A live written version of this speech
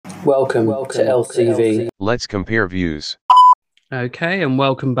Welcome to LCV. Let's compare views. Okay, and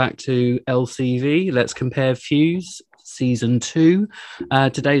welcome back to LCV. Let's compare views. Season 2.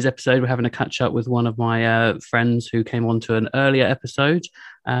 Today's episode, we're having a catch up with one of my friends who came on to an earlier episode,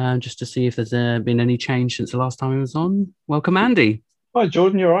 just to see if there's been any change since the last time he was on. Welcome, Andy. Hi,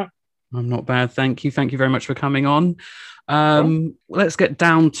 Jordan. You all right? I'm not bad, thank you. Thank you very much for coming on. Let's get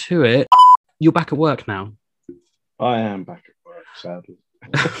down to it. You're back at work now. I am back at work, sadly.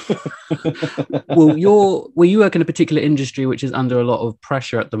 Well, you work in a particular industry which is under a lot of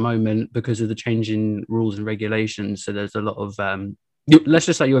pressure at the moment because of the changing rules and regulations. So there's a lot of let's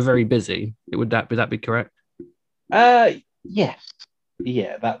just say you're very busy. Would that be correct? Yes.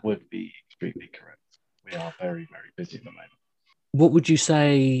 Yeah, that would be extremely correct. We are very, very busy at the moment. What would you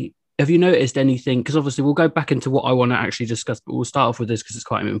say? Have you noticed anything? Because obviously we'll go back into what I want to actually discuss, but we'll start off with this because it's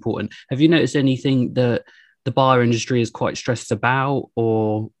quite important. Have you noticed anything that the bar industry is quite stressed about,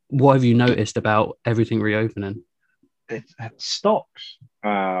 or what have you noticed about everything reopening? It's stocks,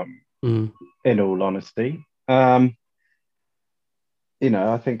 in all honesty. I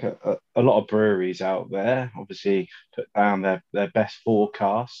think a lot of breweries out there obviously put down their best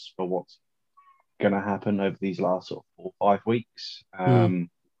forecasts for what's going to happen over these last sort of 4 or 5 weeks.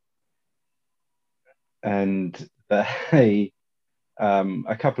 And they...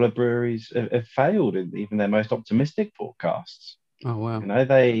 a couple of breweries have failed in even their most optimistic forecasts. Oh, wow.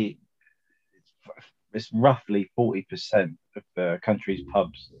 It's roughly 40% of the country's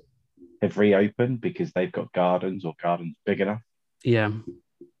pubs have reopened because they've got gardens or gardens big enough. Yeah.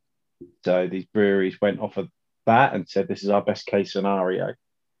 So these breweries went off of that and said, this is our best case scenario.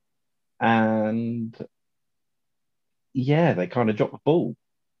 And yeah, they kind of dropped the ball.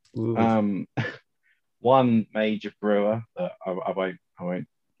 One major brewer that I won't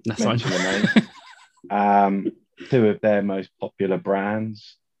mention the name. Two of their most popular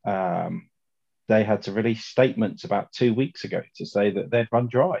brands, they had to release statements about 2 weeks ago to say that they'd run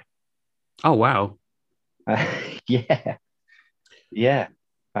dry. Oh, wow. Yeah.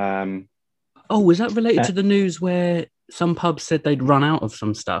 Was that related to the news where some pubs said they'd run out of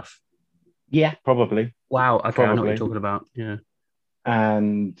some stuff? Yeah, probably. Wow. Okay, probably. I know what you're talking about. Yeah.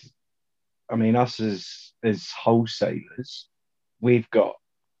 And I mean, us as wholesalers, we've got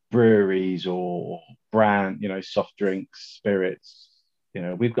breweries or brand, soft drinks, spirits.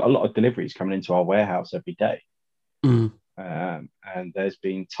 We've got a lot of deliveries coming into our warehouse every day. And there's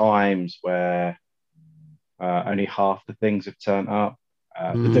been times where only half the things have turned up.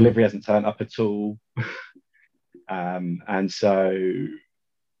 The delivery hasn't turned up at all. And so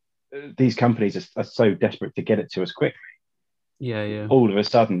these companies are so desperate to get it to us quickly. Yeah. All of a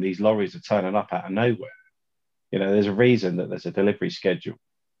sudden, these lorries are turning up out of nowhere. There's a reason that there's a delivery schedule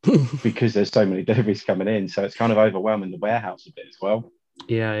because there's so many deliveries coming in. So it's kind of overwhelming the warehouse a bit as well.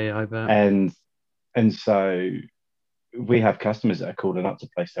 Yeah, I bet. And so we have customers that are calling up to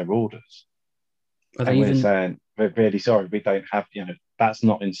place their orders. We're saying, we're really sorry, we don't have, that's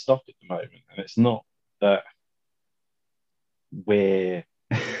not in stock at the moment. And it's not that we're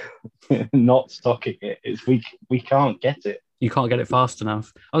not stocking it. It's we can't get it. You can't get it fast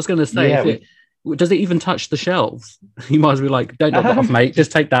enough. I was going to say, does it even touch the shelves? You might as well be like, don't drop that off, mate.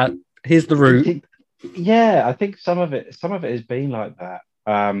 Just take that. Here's the route. Yeah, I think some of it has been like that.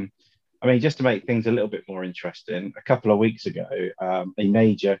 I mean, just to make things a little bit more interesting, a couple of weeks ago, a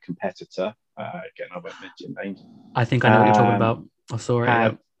major competitor, again, I won't mention names. I think I know what you're talking about. I saw it.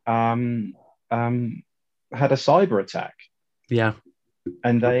 Had a cyber attack. Yeah.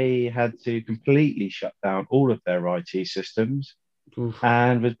 And they had to completely shut down all of their IT systems.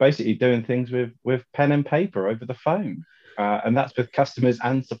 And was basically doing things with pen and paper over the phone. And that's with customers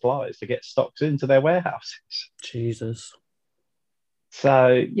and suppliers to get stocks into their warehouses. Jesus.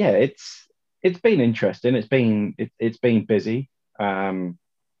 So yeah, it's been interesting. It's been busy. I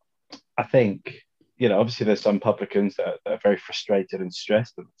think, obviously there's some publicans that are very frustrated and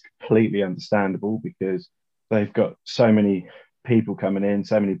stressed, and it's completely understandable because they've got so many people coming in,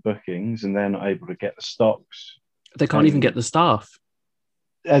 so many bookings, and they're not able to get the stocks. They can't even get the staff.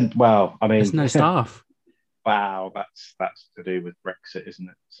 And well, I mean, there's no staff. Wow, that's to do with Brexit, isn't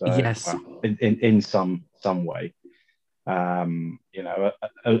it? So, yes, well, in some way, a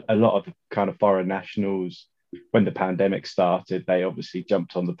lot of the kind of foreign nationals, when the pandemic started, they obviously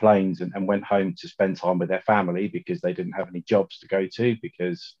jumped on the planes and went home to spend time with their family because they didn't have any jobs to go to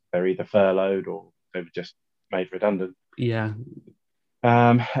because they're either furloughed or they were just made redundant. Yeah.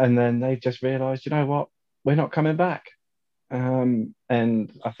 And then they just realised, you know what, we're not coming back. And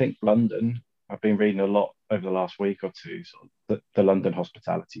I think London, I've been reading a lot over the last week or two, sort of the London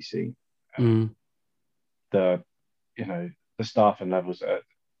hospitality scene. The staffing levels,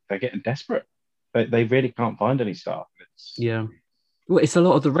 they're getting desperate. They really can't find any staff. It's Yeah. Well, it's a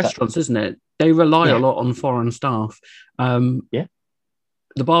lot of the that, restaurants, isn't it? They rely a yeah, lot on foreign staff. yeah,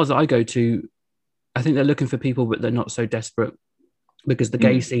 The bars that I go to, I think they're looking for people, but they're not so desperate because the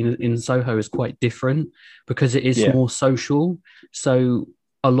gay mm, scene in Soho is quite different because it is yeah, more social. So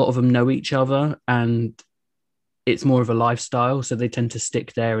a lot of them know each other and it's more of a lifestyle. So they tend to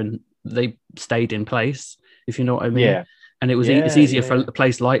stick there and they stayed in place, if you know what I mean. yeah, And it's yeah, easier yeah, for yeah. a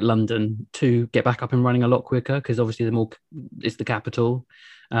place like London to get back up and running a lot quicker because obviously it's the capital.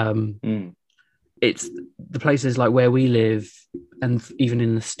 Um, Mm, it's the places like where we live and even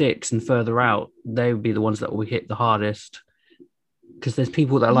in the sticks and further out, they would be the ones that will hit the hardest because there's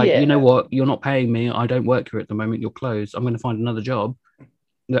people that are like, you know yeah, what, you're not paying me. I don't work here at the moment. You're closed. I'm going to find another job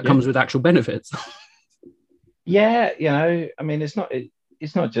that yeah, comes with actual benefits. yeah. I mean, it's not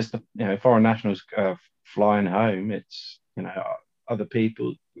just the foreign nationals flying home. It's other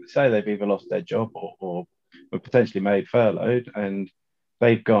people say they've either lost their job or were potentially made furloughed, and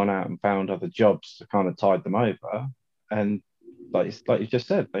they've gone out and found other jobs to kind of tide them over. And like you just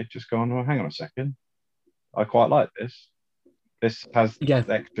said, they've just gone, well, hang on a second, I quite like this. This has Yeah.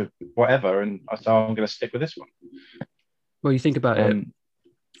 extra whatever, and so I'm going to stick with this one. Well, you think about it, Um,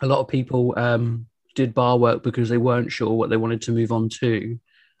 a lot of people did bar work because they weren't sure what they wanted to move on to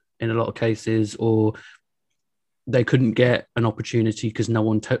in a lot of cases, or they couldn't get an opportunity because no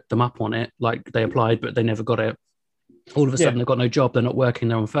one took them up on it. Like they applied, but they never got it. All of a yeah, sudden, they've got no job. They're not working.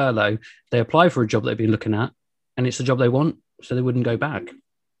 They're on furlough. They apply for a job they've been looking at, and it's the job they want, so they wouldn't go back.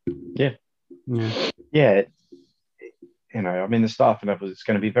 yeah, Yeah. yeah. I mean, the staffing levels, it's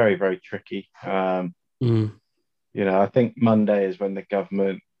going to be very, very tricky. Mm. I think Monday is when the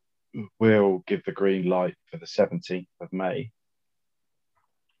government will give the green light for the 17th of May.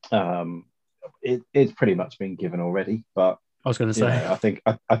 Um, it's pretty much been given already, but I was going to say, I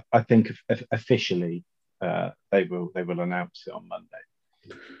think officially they will announce it on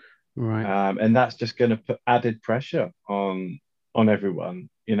Monday, right. and that's just going to put added pressure on everyone.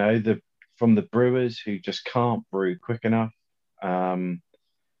 From the brewers who just can't brew quick enough.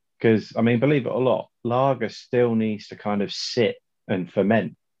 Because I mean, believe it or not, lager still needs to kind of sit and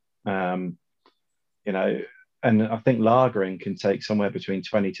ferment. Um, you know, and I think lagering can take somewhere between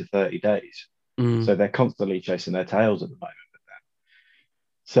 20 to 30 days. Mm. So they're constantly chasing their tails at the moment.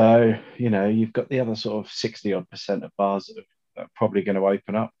 So, you've got the other sort of 60 odd percent of bars that are probably going to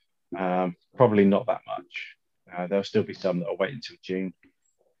open up. Probably not that much. There'll still be some that are waiting until June.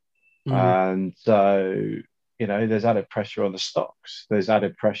 Mm. And so, there's added pressure on the stocks. There's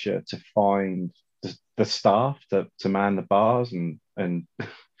added pressure to find the staff to man the bars and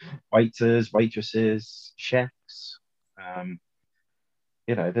waiters, waitresses, chefs. Um,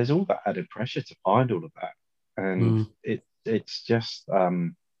 there's all that added pressure to find all of that. And Mm. it's just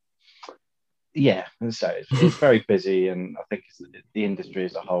yeah, and so it's very busy, and I think the industry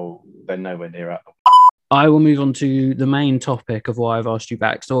as a whole, they're nowhere near at. I will move on to the main topic of why I've asked you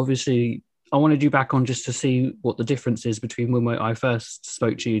back. So obviously, I wanted you back on just to see what the difference is between when I first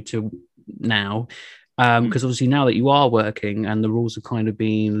spoke to you to now. Mm. Because obviously now that you are working and the rules are kind of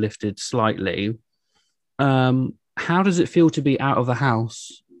being lifted slightly, how does it feel to be out of the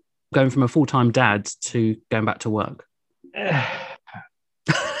house, going from a full-time dad to going back to work?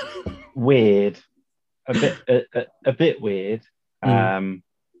 Weird, a bit weird. Mm,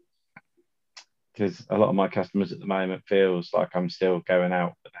 Because a lot of my customers at the moment feels like I'm still going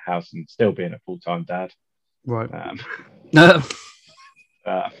out of the house and still being a full-time dad. right. Um, No.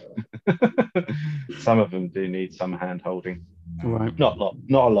 uh, some of them do need some hand holding. Right. Not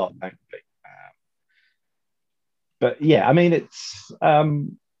a lot, thankfully. But yeah, I mean, it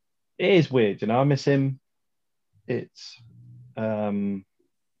is weird. I miss him. It's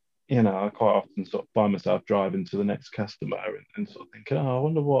I quite often sort of find myself driving to the next customer and sort of thinking, oh, I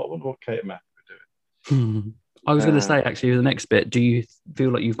wonder what Kate and Matt are Hmm. I was doing. going to say actually the next bit. Do you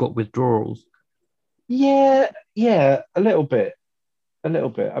feel like you've got withdrawals? Yeah, yeah, a little bit, a little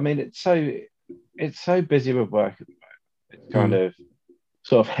bit. I mean, it's so busy with work at the moment. It's kind Mm, of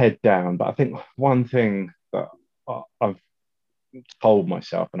sort of head down. But I think one thing that I've told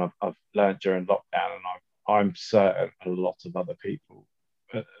myself and I've learned during lockdown, and I'm certain a lot of other people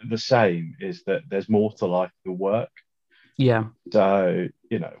the same, is that there's more to life than work. yeah. So,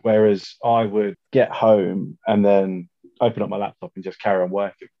 whereas I would get home and then open up my laptop and just carry on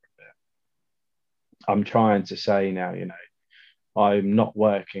working, I'm trying to say now, I'm not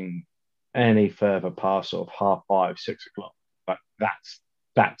working any further past sort of 5:30, 6 o'clock. But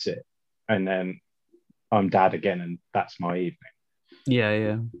that's it. And then I'm dad again, and that's my evening. Yeah.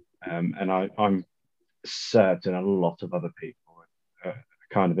 Yeah. And I'm certain a lot of other people are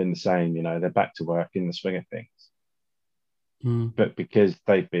kind of in the same, you know, they're back to work in the swing of things. Mm. But because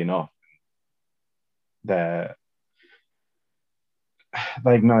they've been off, they've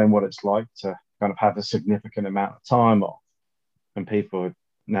known what it's like to kind of have a significant amount of time off. And people are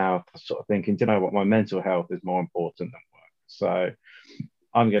now sort of thinking, do you know what, my mental health is more important than work. So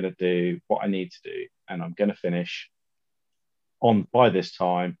I'm going to do what I need to do, and I'm going to finish on by this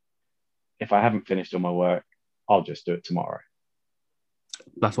time. If I haven't finished all my work, I'll just do it tomorrow.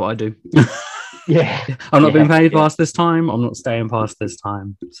 That's what I do. Yeah. I'm not being paid past this time. I'm not staying past this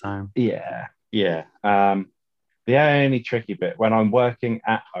time. So yeah. The only tricky bit when I'm working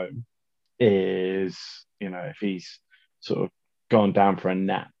at home is, you know, if he's sort of gone down for a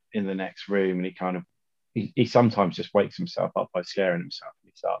nap in the next room, and he sometimes just wakes himself up by scaring himself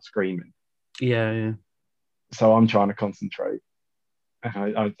and he starts screaming. Yeah. So I'm trying to concentrate.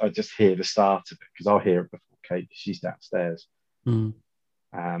 And I just hear the start of it because I'll hear it before Kate. She's downstairs. Mm.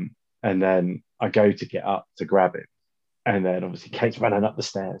 And then I go to get up to grab him. And then obviously Kate's running up the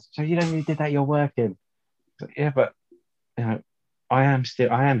stairs. So you know you did that, you're working. Like, yeah, but you know, I am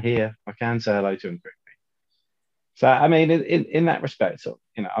here. I can say hello to him quickly. So I mean, in that respect, so,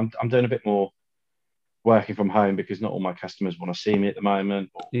 you know, I'm doing a bit more working from home because not all my customers want to see me at the moment,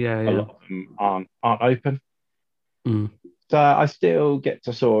 or a lot of them aren't open. Mm. So I still get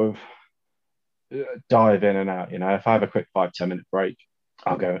to sort of dive in and out. You know, if I have a quick 5-10 minute break,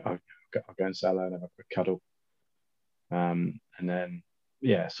 I'll go and say hello and have a quick cuddle. And then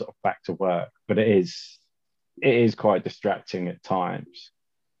sort of back to work. But it is quite distracting at times.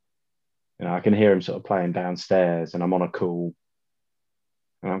 You know, I can hear him sort of playing downstairs, and I'm on a call,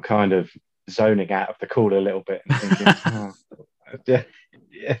 and I'm kind of zoning out of the call a little bit and thinking,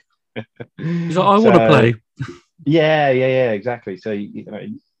 yeah. He's like, I want to play. Yeah, exactly. So you know,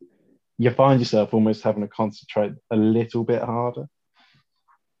 you find yourself almost having to concentrate a little bit harder.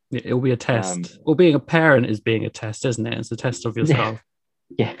 It'll be a test. Well, being a parent is being a test, isn't it? It's a test of yourself.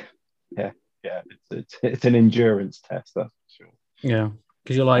 Yeah. It's an endurance test, that's for sure. Yeah,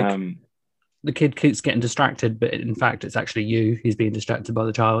 because you're like, the kid keeps getting distracted, but in fact, it's actually you who's being distracted by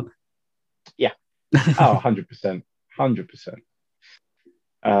the child. Yeah. Oh, 100%. 100%.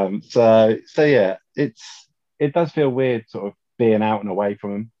 So yeah, it does feel weird sort of being out and away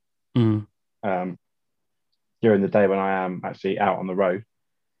from him during the day when I am actually out on the road.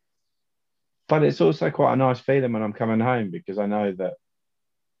 But it's also quite a nice feeling when I'm coming home because I know that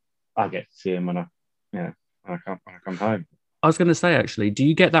I get to see him when I come home. I was going to say, actually, do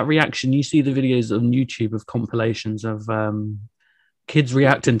you get that reaction? You see the videos on YouTube of compilations of kids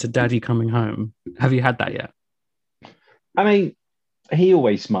reacting to daddy coming home. Have you had that yet? I mean, he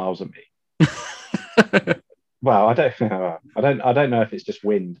always smiles at me. Well, I don't know if it's just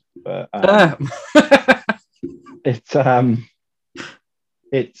wind, but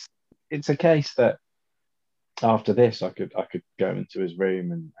it's a case that after this I could go into his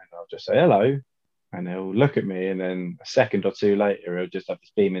room and I'll just say hello, and he'll look at me, and then a second or two later he'll just have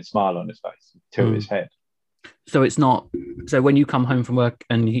this beaming smile on his face, tilt his head. So it's not. So when you come home from work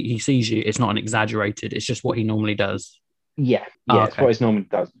and he sees you, it's not an exaggerated. It's just what he normally does. Yeah, it's what he normally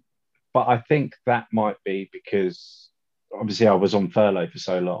does. But I think that might be because obviously I was on furlough for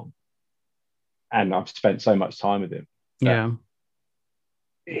so long, and I've spent so much time with him. Yeah,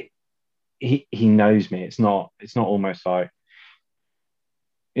 he knows me. It's not almost like,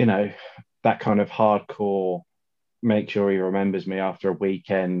 you know, that kind of hardcore. Make sure he remembers me after a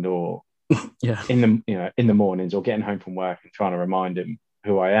weekend, or in the mornings, or getting home from work and trying to remind him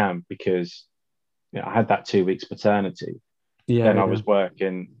who I am, because I had that 2 weeks paternity. Then I was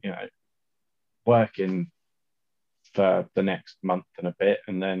working for the next month and a bit,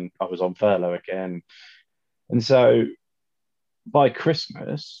 and then I was on furlough again. And so by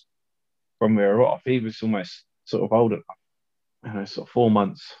Christmas, when we were off, he was almost sort of old enough, sort of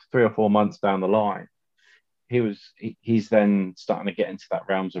 3 or 4 months down the line. He's then starting to get into that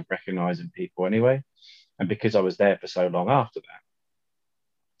realms of recognizing people anyway. And because I was there for so long after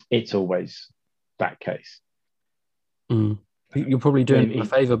that, it's always that case. You're probably doing him a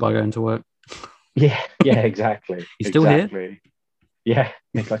favor by going to work. Yeah, exactly. He's still here? Yeah.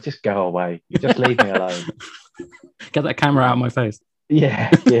 It's like, just go away. You just leave me alone. Get that camera out of my face. Yeah.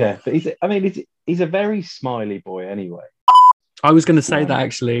 But he's a very smiley boy anyway. I was going to say that,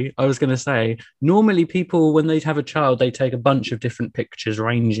 actually. I was going to say, normally people, when they have a child, they take a bunch of different pictures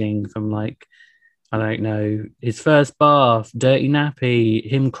ranging from, like, I don't know, his first bath, dirty nappy,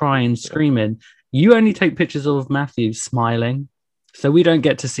 him crying, screaming. You only take pictures of Matthew smiling, so we don't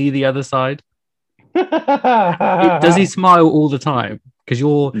get to see the other side. Does he smile all the time? Because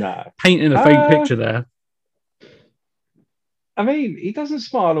you're painting a fake picture there. I mean, he doesn't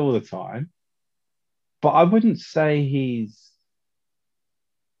smile all the time, but I wouldn't say he's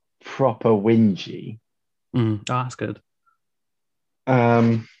proper whingy. Mm. Oh, that's good.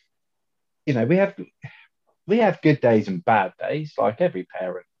 Um, you know, we have good days and bad days, like every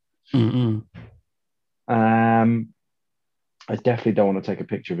parent. Mm-mm. Um, I definitely don't want to take a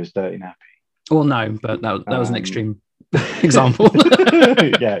picture of his dirty nappy. Well, no, but that was an Um, extreme example.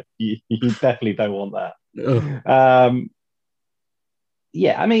 yeah, you definitely don't want Ugh. that.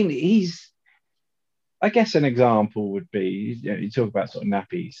 Yeah, I mean, I guess an example would be, you talk about sort of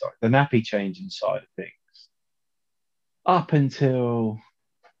nappy side, the nappy changing side of things. Up until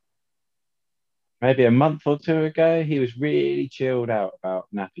maybe a month or two ago, he was really chilled out about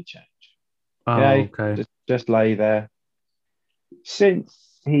nappy change. You Oh, know, okay. just lay there. Since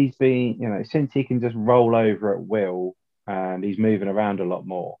he can just roll over at will and he's moving around a lot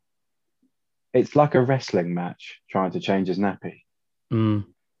more, it's like a wrestling match trying to change his nappy. Mm.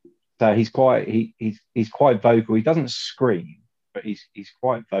 So he's quite vocal. He doesn't scream, but he's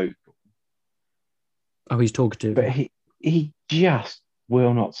quite vocal. Oh, he's talkative. But he just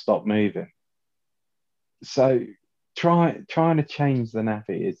will not stop moving. So trying to change the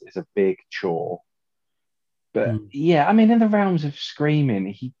nappy is a big chore. But Mm. yeah, I mean, in the realms of screaming,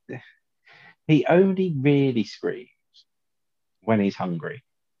 he only really screams when he's hungry.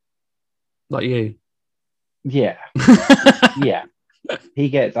 Like you. Yeah, yeah. He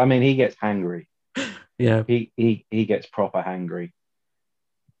gets hangry. Yeah. He gets proper hangry.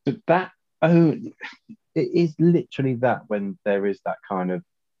 But oh, it is literally that when there is that kind of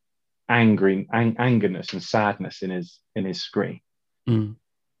angerness and sadness in his scream. Mm.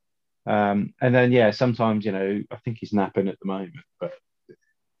 And then yeah, sometimes I think he's napping at the moment, but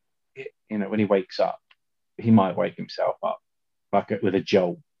when he wakes up, he might wake himself up like with a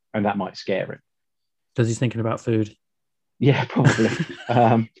jolt, and that might scare him. Because he's thinking about food. Yeah, probably.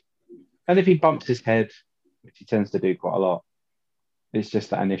 And if he bumps his head, which he tends to do quite a lot, it's just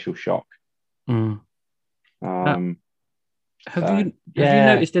that initial shock. Mm. Uh, Um, have so you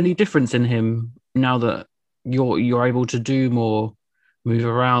yeah, noticed any difference in him now that you're able to do more, move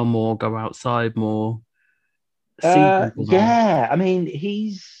around more, go outside more, see people more? yeah. I mean,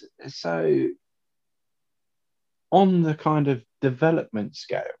 he's so on the kind of development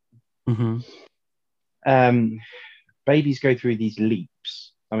scale. Hmm. Um, Babies go through these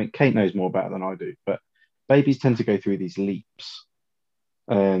leaps. I mean, Kate knows more about it than I do, but babies tend to go through these leaps,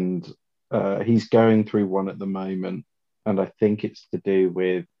 and he's going through one at the moment, and I think it's to do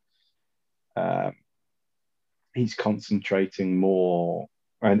with um, he's concentrating more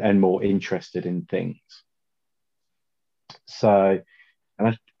and more interested in things. So,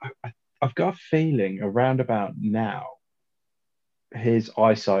 and I've got a feeling around about now, his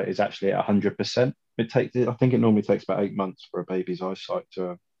eyesight is actually at 100%. I think it normally takes about 8 months for a baby's eyesight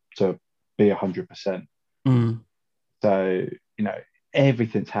to be 100%. Mm. So, you know,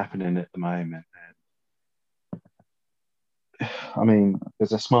 everything's happening at the moment. And I mean,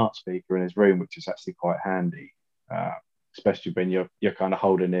 there's a smart speaker in his room, which is actually quite handy, uh, especially when you're kind of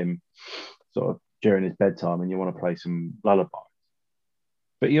holding him sort of during his bedtime and you want to play some lullaby.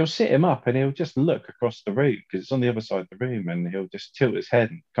 But you'll sit him up and he'll just look across the room because it's on the other side of the room, and he'll just tilt his head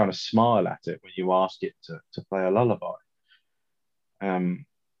and kind of smile at it when you ask it to play a lullaby. Um,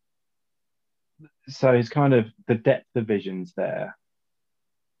 so it's kind of the depth of vision's there.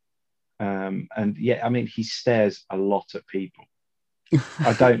 And yeah, I mean, he stares a lot at people.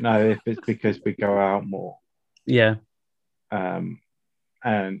 I don't know if it's because we go out more. Yeah. Um,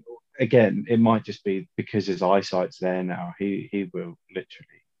 and again, it might just be because his eyesight's there now. He will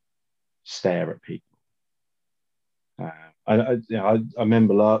literally stare at people. I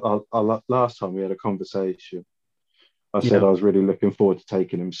remember last time we had a conversation. I said Yeah. I was really looking forward to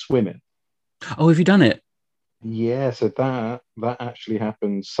taking him swimming. Oh, have you done it? Yeah, so that actually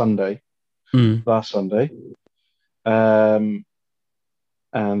happened Mm. last Sunday. Um,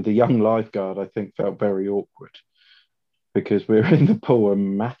 and the young lifeguard, I think, felt very awkward because we were in the pool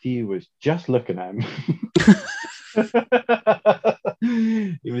and Matthew was just looking at him.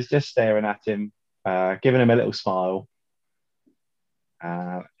 He was just staring at him, giving him a little smile.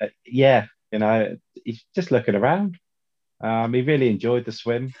 Yeah, he's just looking around. He really enjoyed the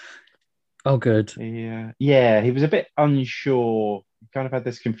swim. Oh, good. Yeah, he was a bit unsure. He kind of had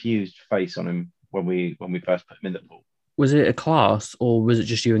this confused face on him when we first put him in the pool. Was it a class or was it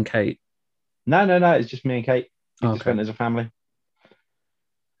just you and Kate? No, no, no. It's just me and Kate. We Oh, just okay. went as a family.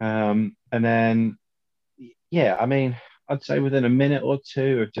 And then, yeah, I mean, I'd say within a minute or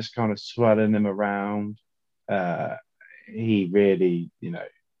two of just kind of swirling him around, uh, he really,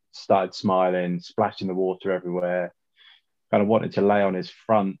 started smiling, splashing the water everywhere. kind of wanted to lay on his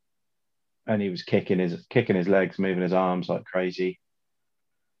front, and he was kicking his legs, moving his arms like crazy.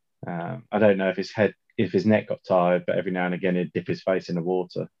 I don't know if his neck got tired, but every now and again he'd dip his face in the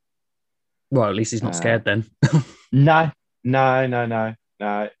water. Well, at least he's not Uh, scared then. no, no.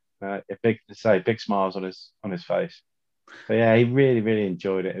 Big smiles on his face. So yeah, he really, really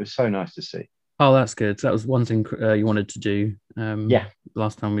enjoyed it. It was so nice to see. Oh, that's good. So that was one thing you wanted to do Yeah.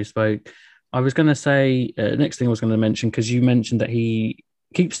 last time we spoke. I was going to say, next thing I was going to mention, because you mentioned that he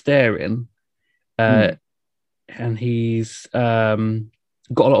keeps staring uh, Mm. and he's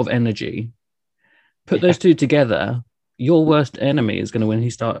got a lot of energy. Put Yeah. those two together, your worst enemy is going to when he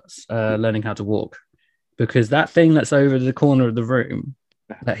starts learning how to walk. Because that thing that's over the corner of the room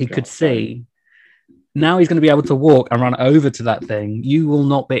that he could God, don't. see, now he's going to be able to walk and run over to that thing. You will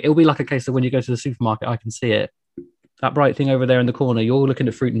not be, it'll be like a case of when you go to the supermarket, I can see it. That bright thing over there in the corner, you're looking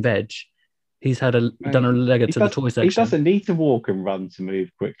at fruit and veg. He's done Mate, a leg to the toy he section. doesn't need to walk and run to move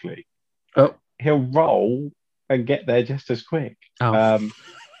quickly. Oh, He'll roll and get there just as quick. oh, Um,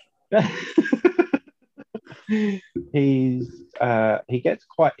 he gets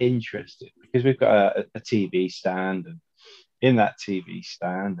quite interested because we've got a TV stand, and in that TV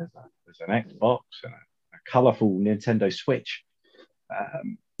stand there's an Xbox and a colourful Nintendo Switch.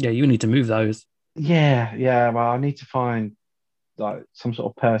 Um, yeah, you need to move those. yeah. Well, I need to find like some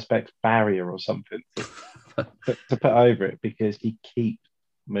sort of perspex barrier or something to put over it because he keeps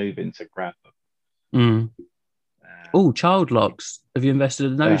moving to grab them. Mm. Um, Oh, child locks. Have you invested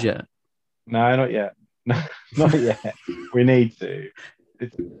in those yeah, yet? no, not yet. No, not yet. We need to.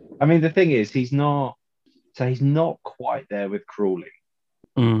 It's, I mean, the thing is, he's not quite there with crawling.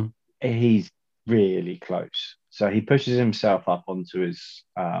 Mm. He's really close. So he pushes himself up onto his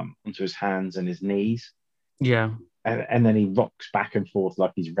hands and his knees, Yeah. and then he rocks back and forth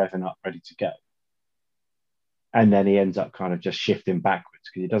like he's revving up, ready to go. And then he ends up kind of just shifting backwards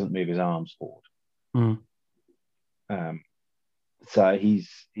because he doesn't move his arms forward. Mm. Um, so he's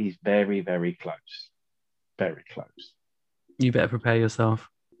very, very close, very close. You better prepare yourself.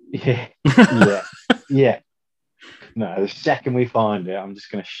 Yeah, yeah, yeah. No, the second we find it, I'm just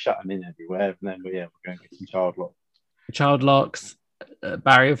going to shut him in everywhere, and then we're going to get some child lock. Child locks,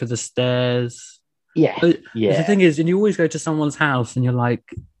 barrier for the stairs. Yeah, The yeah. thing is, and you always go to someone's house and you're like,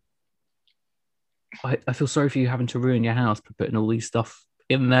 I feel sorry for you having to ruin your house by putting all these stuff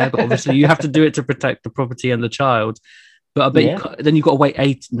in there, but obviously you have to do it to protect the property and the child. But I bet Yeah. then you've got to wait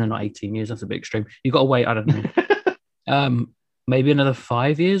no, not 18 years. That's a bit extreme. You've got to wait, I don't know, maybe another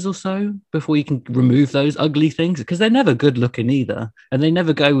 5 years or so before you can remove those ugly things because they're never good looking either. And they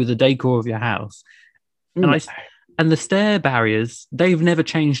never go with the decor of your house. And No, and the stair barriers, they've never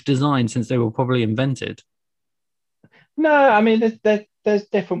changed design since they were probably invented. no. I mean, there's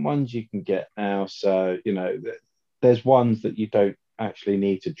different ones you can get now. So there's ones that you don't actually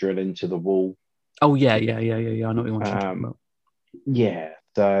need to drill into the wall. Oh, yeah. I know what you want to talk Um, about. yeah.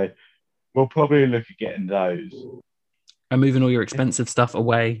 So we'll probably look at getting those. And moving all your expensive stuff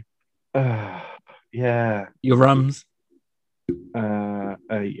away, Uh, yeah. your rums. Yeah.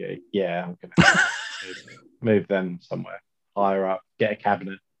 I'm gonna move them somewhere higher up. Get a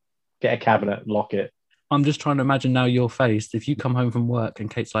cabinet, lock it. I'm just trying to imagine now your face. If you come home from work and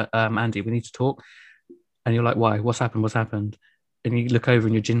Kate's like, Andy, we need to talk. And you're like, why? What's happened? What's happened? And you look over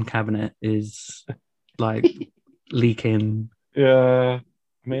and your gin cabinet is like leaking. Yeah.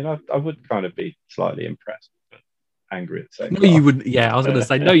 I mean, I would kind of be slightly impressed, but angry at the same No, you time. wouldn't. Yeah, I was going to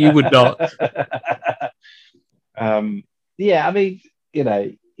say, no, you would not. Yeah, I mean,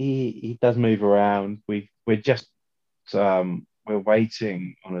 he does move around. We're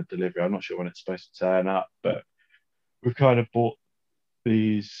waiting on a delivery. I'm not sure when it's supposed to turn up, but we've kind of bought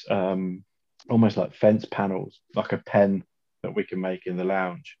these almost like fence panels, like a pen that we can make in the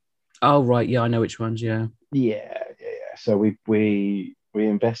lounge. Oh, right. Yeah, I know which ones. Yeah. Yeah. So we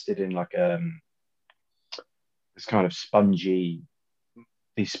invested in like this kind of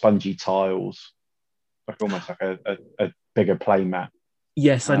these spongy tiles, like almost like a bigger play mat.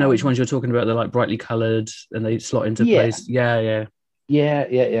 Yes, I know which Um, ones you're talking about. They're like brightly coloured and they slot into yeah, place. Yeah.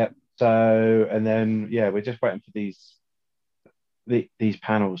 yeah. So and then yeah, we're just waiting for these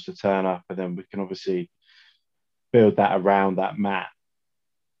panels to turn up, and then we can obviously build that around that mat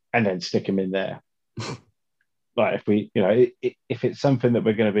and then stick them in there. Like if we, if it's something that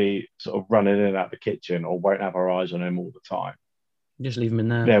we're going to be sort of running in and out the kitchen or won't have our eyes on him all the time, Just leave them in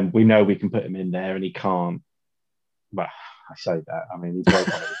there. then we know we can put him in there, and he can't. Well, I say that. I mean, he broke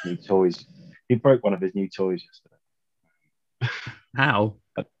one of his new toys. He broke one of his new toys yesterday. How?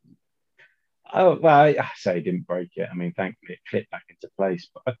 Oh well, I say he didn't break it. I mean, thankfully it clipped back into place,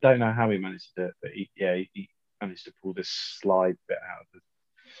 but I don't know how he managed to do it. But managed to pull this slide bit out of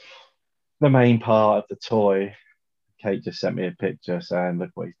the main part of the toy. Kate just sent me a picture saying,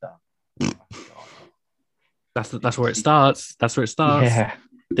 "Look what he's done." That's where it starts. That's where it starts. Yeah,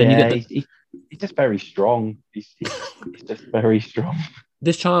 Then you get he's just very strong. He's just very strong.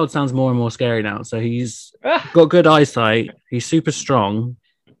 this child sounds more and more scary now. So he's got good eyesight. He's super strong,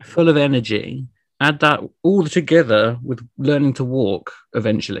 full of energy. Add that all together with learning to walk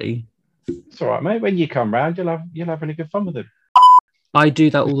eventually. It's all right, mate. When you come round, you'll have really good fun with him. I do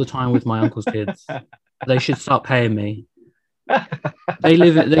that all the time with my uncle's kids. They should start paying me. They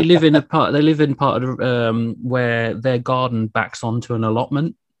live in part of where their garden backs onto an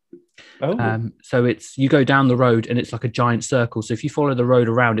allotment. Oh, So it's you go down the road and it's like a giant circle. So if you follow the road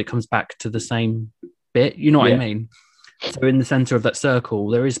around, it comes back to the same bit. You know what I yeah, mean? So in the center of that circle,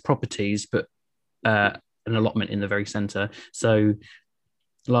 there is properties, but an allotment in the very center. So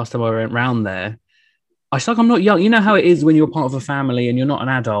last time I went round there, I feel like I'm not young. You know how it is when you're part of a family and you're not an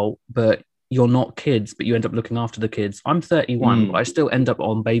adult, but you're not kids, but you end up looking after the kids. I'm 31, but I still end up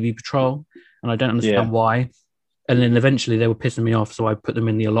on baby patrol, and I don't yeah. understand why. And then eventually they were pissing me off, so I put them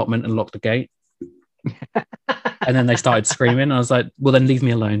in the allotment and locked the gate. And then they started screaming. I was like, "Well, then leave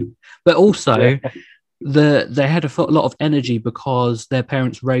me alone." But also, they had a lot of energy because their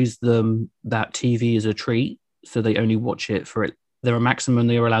parents raised them that TV is a treat, so they only watch it for it. Their maximum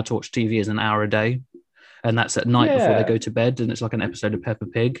they were allowed to watch TV is an hour a day, and that's at night before they Yeah. go to bed, and it's like an episode of Peppa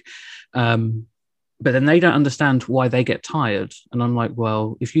Pig. But then they don't understand why they get tired, and I'm like,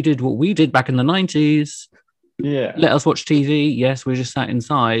 well, if you did what we did back in the 90s, Yeah. let us watch TV. Yes, we're just sat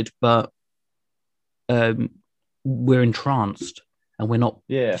inside, but we're entranced and we're not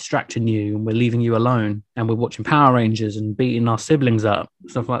Yeah. distracting you, and we're leaving you alone, and we're watching Power Rangers and beating our siblings up,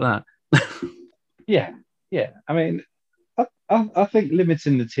 stuff like that. Yeah. Yeah. I mean, I think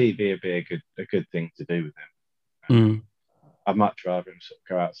limiting the TV would be a good thing to do with him. Mm. I'd much rather him sort of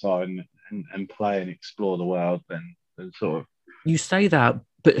go outside and play and explore the world than sort of. You say that,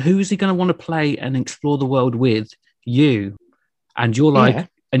 but who's he going to want to play and explore the world with? You. And you're like, Yeah.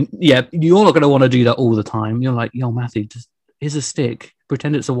 and yeah, you're not going to want to do that all the time. You're like, yo, Matthew, just here's a stick,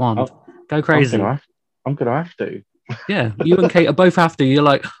 pretend it's a wand, go crazy. I'm gonna have to. Yeah, you and Kate are both have to. You're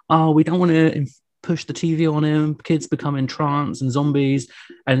like, oh, we don't want to push the TV on him. Kids become entranced and zombies.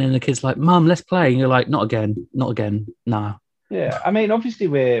 And then the kid's like, Mum, let's play. And you're like, not again, not again. Nah. Yeah. I mean, obviously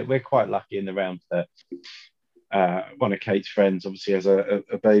we're quite lucky in the realms that one of Kate's friends obviously has a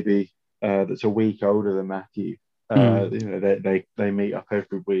baby that's a week older than Matthew. Mm. You know, they meet up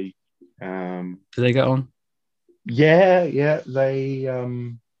every week. Do they get on? Yeah. They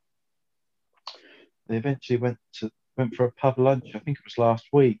eventually went for a pub lunch. I think it was last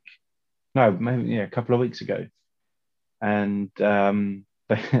week. No, maybe a couple of weeks ago. And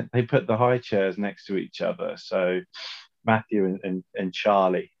they put the high chairs next to each other. So Matthew and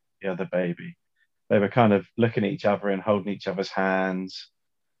Charlie, the other baby, they were kind of looking at each other and holding each other's hands.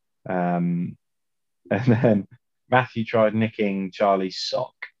 And then Matthew tried nicking Charlie's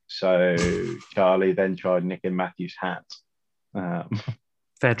sock. So Charlie then tried nicking Matthew's hat.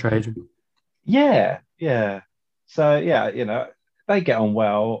 Fair trade. Yeah. So yeah, they get on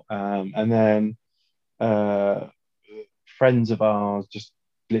well. And then friends of ours just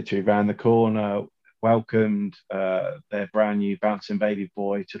literally round the corner welcomed their brand new bouncing baby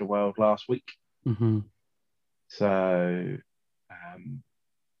boy to the world last week. Mm-hmm. So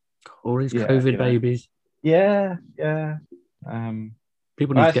all these COVID babies. Yeah.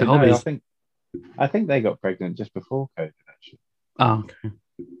 People need to get hobbies. No, I think they got pregnant just before COVID. Actually, oh, okay.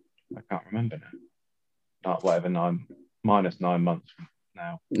 I can't remember now. Not whatever minus 9 months from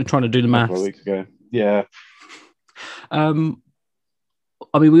now. I'm trying to do the maths. A couple of weeks ago. Yeah.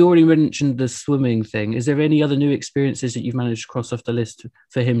 I mean, we already mentioned the swimming thing. Is there any other new experiences that you've managed to cross off the list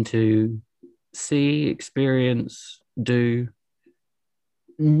for him to see, experience, do?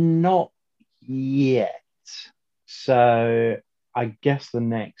 Not yet. So I guess the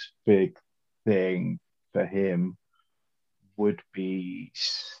next big thing for him would be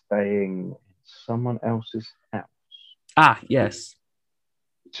staying in someone else's house. Ah, yes.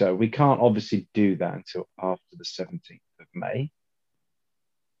 So we can't obviously do that until after the 17th of May.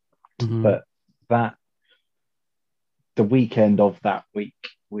 Mm-hmm. But the weekend of that week,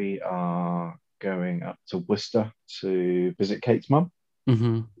 we are going up to Worcester to visit Kate's mum.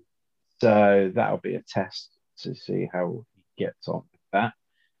 Mm-hmm. So that'll be a test to see how he gets on with that.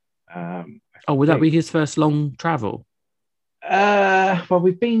 Would that be his first long travel? Well,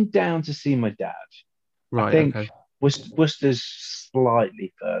 we've been down to see my dad. Right. I think okay. Worcester's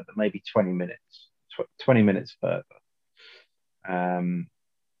slightly further, maybe 20 minutes. 20 minutes further.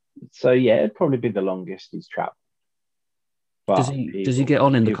 So yeah, it'd probably be the longest he's traveled, Does but he he does he will. get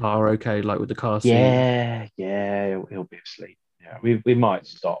on in the He, car okay, like with the car seat? yeah, he'll be asleep. Yeah, we might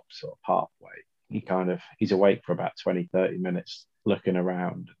stop sort of halfway. He's awake for about 20, 30 minutes looking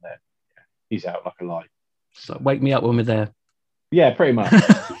around, and then he's out like a light. So So wake me up when we're there. yeah, pretty much,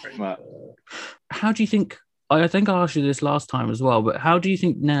 pretty much. How do you think? I think I asked you this last time as well, but how do you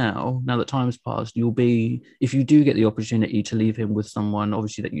think now that time's passed, you'll be if you do get the opportunity to leave him with someone,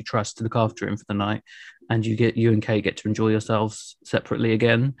 obviously that you trust to look after him for the night, and you and Kate get to enjoy yourselves separately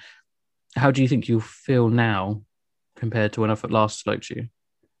again? How do you think you'll feel now compared to when I last spoke to you?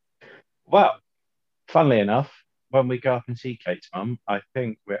 Well, funnily enough, when we go up and see Kate's mum, I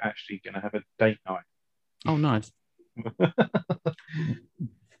think we're actually going to have a date night. Oh, nice.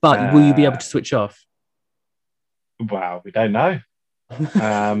 But will you be able uh, to switch off? wow, we don't know.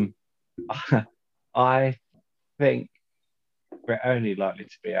 Um, I think we're only likely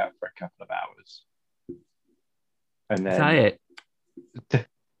to be out for a couple of hours, and Is that then, it? to,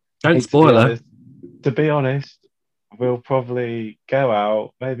 Don't to be spoil her. honest, we'll probably go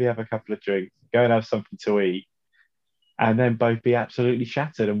out, maybe have a couple of drinks, go and have something to eat, and then both be absolutely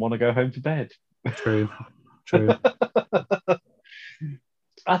shattered and want to go home to bed. True. True.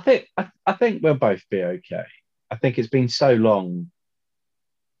 I think we'll both be okay. I think it's been so long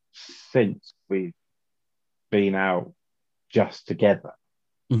since we've been out just together.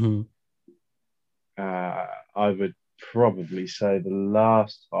 Hmm. I would probably say the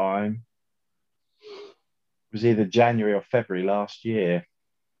last time was either January or February last year.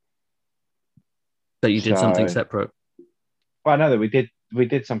 That you did something So separate. well, I know that we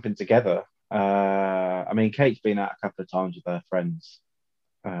did something together. I mean, Kate's been out a couple of times with her friends.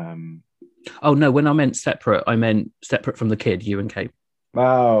 Um, Oh no, when I meant separate from the kid, you and Kate.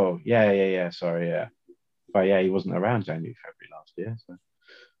 oh yeah. Sorry, yeah. But yeah, he wasn't around January, February last year. So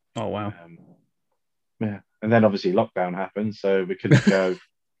Oh wow. um, yeah, and then obviously lockdown happened, so we couldn't go.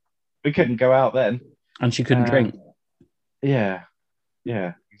 We couldn't go out then. And she couldn't Uh, drink. yeah,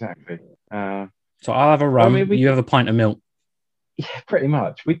 yeah, exactly. So I'll have a I rum, mean, you have a pint of milk. yeah, pretty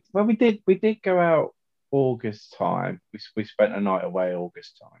much. We did go out August time. We spent a night away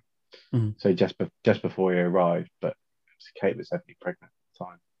August time. Mm. So just before he arrived, but Kate was heavily pregnant at the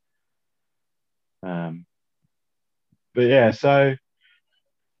time. But yeah, so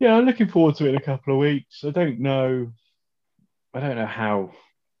yeah, I'm looking forward to it in a couple of weeks. I don't know how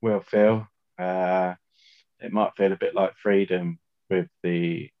we'll feel. Uh, it might feel a bit like freedom with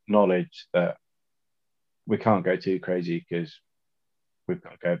the knowledge that we can't go too crazy because we've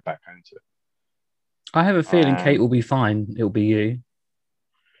got to go back home to it. I have a feeling Kate Um, will be fine. It'll be you.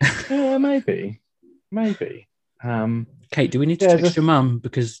 yeah, maybe. Um, Kate, do we need to yeah, text your just mum?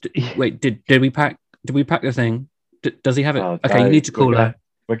 Because wait, did we pack the thing? Does he have it? oh, Okay, you need don't. to call her.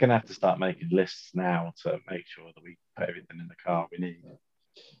 We're gonna have to start making lists now to make sure that we put everything in the car we need.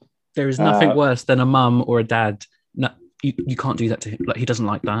 There is nothing Uh, worse than a mum or a dad. No, you can't do that to him. Like he doesn't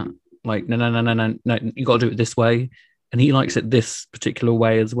like that. Like no. You got to do it this way, and he likes it this particular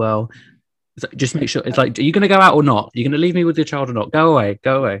way as well. So just make sure. It's like, are you going to go out or not? Are you going to leave me with your child or not? Go away.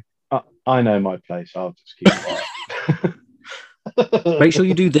 Go away. I know my place. I'll just keep quiet. Make sure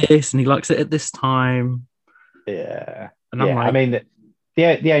you do this, and he likes it at this time. Yeah, And I'm yeah. I like, mean,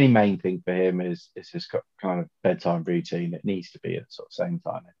 the only main thing for him is his kind of bedtime routine. It needs to be at the sort of same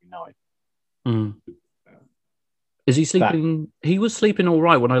time every night. hmm. Is he That sleeping? He was sleeping all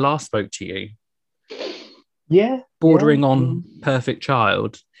right when I last spoke to you, yeah. bordering on perfect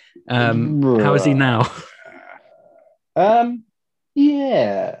child. How is he Right. now? Um,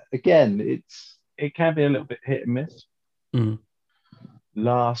 yeah. Again, it can be a little bit hit and miss. Mm.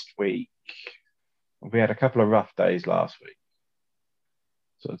 Last week we had a couple of rough days last week,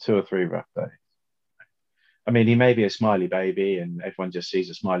 sort of two or three rough days. I mean, he may be a smiley baby, and everyone just sees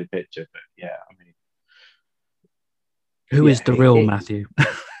a smiley picture, but yeah, I mean, Who is yeah, the real Matthew?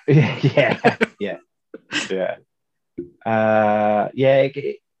 yeah, yeah, yeah. Yeah,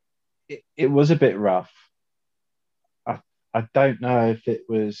 it was a bit rough. I, I don't know if it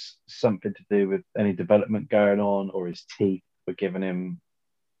was something to do with any development going on or his teeth were giving him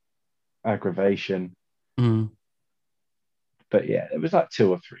aggravation. Mm. But yeah, it was like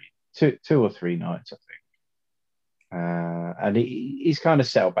two or three nights, I think. And he's kind of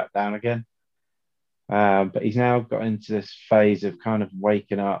settled back down again. But he's now got into this phase of kind of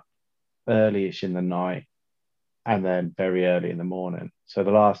waking up early-ish in the night and then very early in the morning. So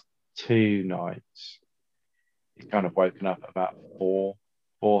the last two nights, he's kind of woken up at about four,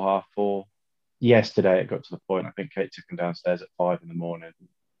 half four. Yesterday, it got to the point, I think Kate took him downstairs at 5 in the morning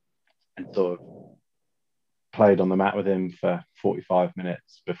and sort of played on the mat with him for 45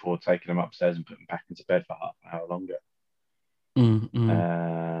 minutes before taking him upstairs and putting him back into bed for half an hour longer.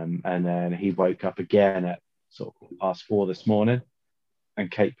 And then he woke up again at sort of 4:30 this morning,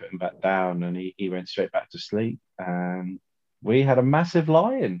 and Kate put him back down, and he went straight back to sleep. And we had a massive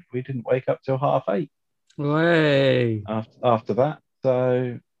lie-in. We didn't wake up till 8:30. Way after that.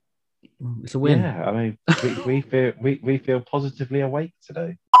 So it's a win. Yeah, I mean, we feel positively awake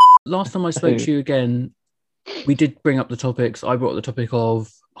today. Last time I spoke to you again, we did bring up the topics. I brought the topic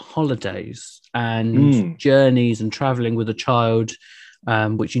of holidays and journeys and traveling with a child,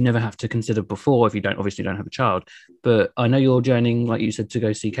 which you never have to consider before if you don't have a child. But I know you're journeying, like you said, to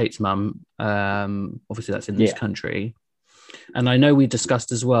go see Kate's mum. Obviously, that's in this country. And I know we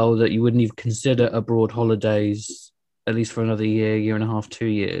discussed as well that you wouldn't even consider abroad holidays, at least for another year and a half, 2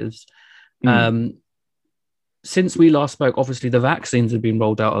 years. Since we last spoke, obviously the vaccines have been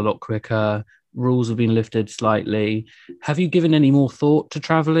rolled out a lot quicker. Rules have been lifted slightly. Have you given any more thought to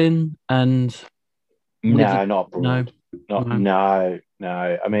traveling? And no, not abroad. No.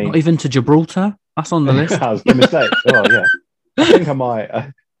 I mean, not even to Gibraltar. That's on the list. I was going to say, I think I might.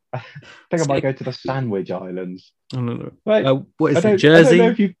 I might go to the Sandwich Islands. Like, what is it, Jersey?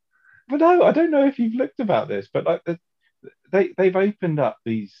 I don't know if you've looked about this, but like they've opened up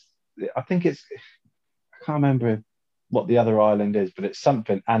these. I think it's. I can't remember what the other island is, but it's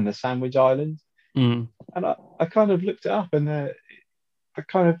something, and the Sandwich Islands. And I kind of looked it up, and the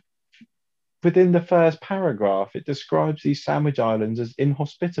kind of within the first paragraph, it describes these Sandwich Islands as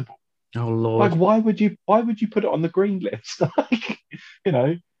inhospitable. Oh Lord! Like, why would you put it on the green list? Like,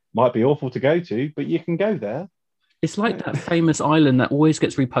 might be awful to go to, but you can go there. It's like that famous island that always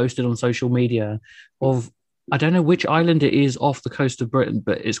gets reposted on social media of, I don't know which island it is off the coast of Britain,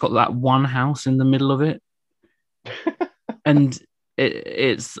 but it's got that one house in the middle of it. And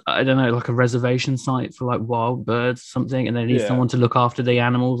it's, I don't know, like a reservation site for like wild birds or something. And they need someone to look after the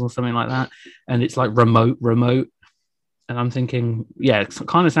animals or something like that. And it's like remote. And I'm thinking, it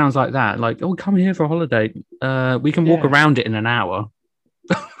kind of sounds like that. Like, oh, come here for a holiday. We can walk around it in an hour.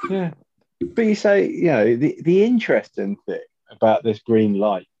 Yeah. But you say, the interesting thing about this green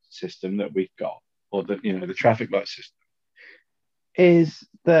light system that we've got, or the traffic light system, is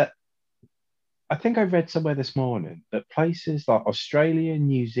that I think I read somewhere this morning that places like Australia,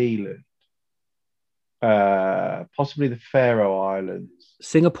 New Zealand, possibly the Faroe Islands,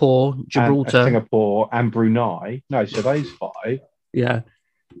 Singapore, Gibraltar, and Brunei. No, so those 5. Yeah.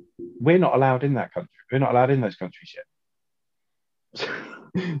 We're not allowed in that country. We're not allowed in those countries yet.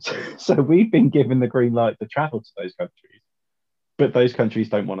 So we've been given the green light to travel to those countries, but those countries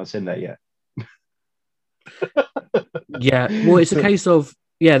don't want us in there yet. Yeah, well, it's a case of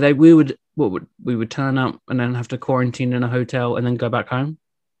we would turn up and then have to quarantine in a hotel and then go back home.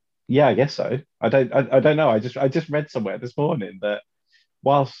 Yeah, I guess so. I don't know. I just read somewhere this morning that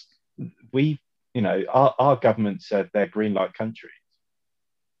whilst we, our government said they're green light countries,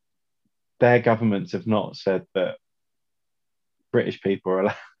 their governments have not said that British people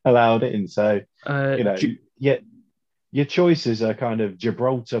are allowed in. So, your choices are kind of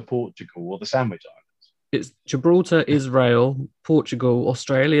Gibraltar, Portugal, or the Sandwich Islands. It's Gibraltar, Israel, Portugal,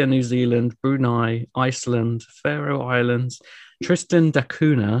 Australia, New Zealand, Brunei, Iceland, Faroe Islands, Tristan da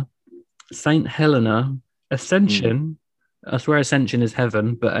Cunha, St. Helena, Ascension. I swear Ascension is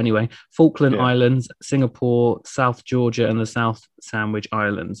heaven, but anyway, Falkland Islands, Singapore, South Georgia, and the South Sandwich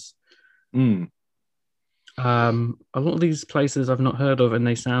Islands. A lot of these places I've not heard of, and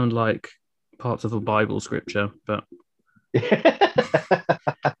they sound like parts of a Bible scripture. But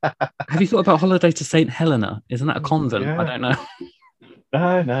have you thought about holiday to St. Helena? Isn't that a convent? I don't know.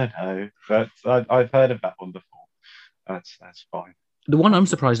 No. But I've heard of that one before. That's fine. The one I'm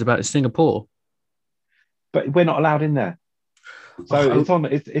surprised about is Singapore, but we're not allowed in there. So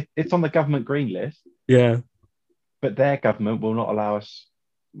it's on the government green list. Yeah, but their government will not allow us.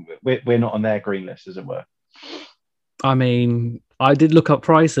 We're not on their green list, as it were. I mean, I did look up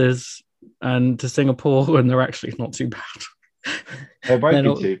prices and to Singapore, and they're actually not too bad. They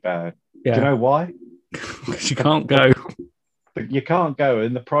won't be too bad. Yeah. Do you know why? Because you can't go. You can't go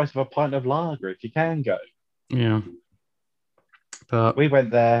in the price of a pint of lager if you can go. Yeah. But we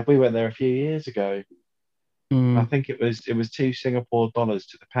went there a few years ago. I think it was 2 Singapore dollars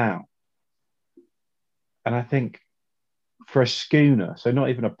to the pound. And I think for a schooner, so not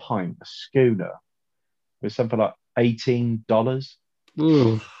even a pint, a schooner was something like $18.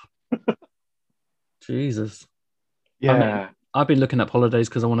 Ooh. Jesus. Yeah. I mean, I've been looking up holidays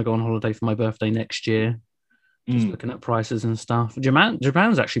because I want to go on holiday for my birthday next year. Just looking at prices and stuff.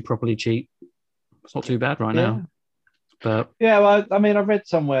 Japan's actually properly cheap. It's not too bad right now. But well, I mean, I read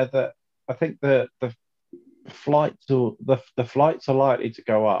somewhere that I think the the flights are likely to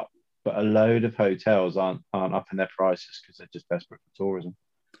go up, but a load of hotels aren't up in their prices because they're just desperate for tourism.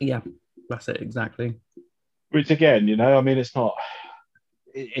 Yeah, that's it exactly. Which again, I mean, it's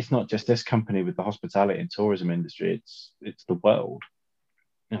not just this company with the hospitality and tourism industry. It's the world.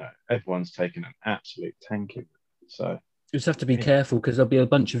 Everyone's taken an absolute tanking. So You just have to be yeah, careful because there'll be a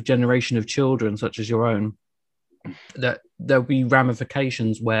bunch of generation of children, such as your own, that there'll be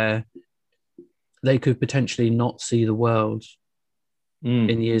ramifications where they could potentially not see the world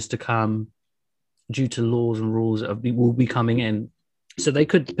in years to come due to laws and rules that will be coming in. So they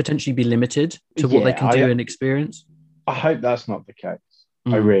could potentially be limited to what they yeah. can do and experience. I hope that's not the case.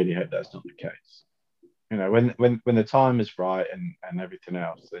 I Mm. really hope that's not the case. When the time is right and everything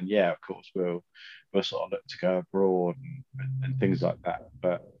else, then yeah, of course we'll sort of look to go abroad and things like that.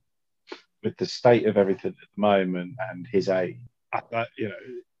 But with the state of everything at the moment and his age,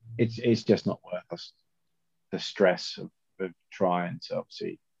 it's just not worth us the stress of trying to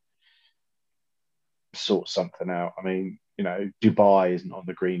obviously sort something out. I mean, Dubai isn't on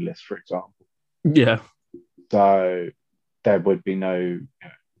the green list, for example. Yeah. So there would be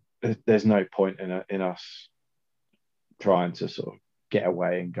there's no point in us trying to sort of get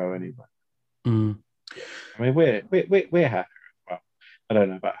away and go anywhere. Mm. I mean, we're happy. Well, I don't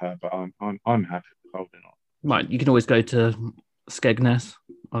know about her, but I'm happy with holding on. Right, you can always go to Skegness.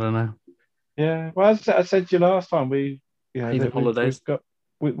 I don't know. Yeah, well, as I said to you last time, Haven Holidays.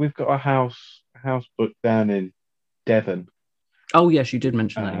 we've got a house booked down in Devon. Oh yes, you did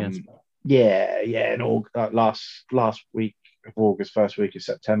mention that. Yes. Yeah, in last week of August, first week of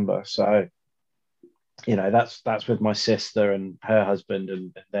September. So, that's with my sister and her husband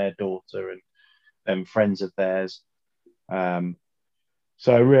and their daughter and friends of theirs.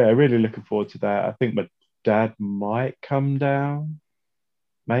 So really looking forward to that. I think my dad might come down,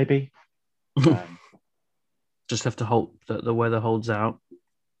 maybe. Just have to hope that the weather holds out.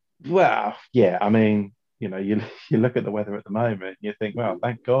 Well, yeah, I mean, you look at the weather at the moment, and you think, well,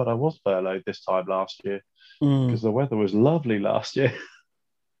 thank God I was furloughed this time last year because the weather was lovely last year.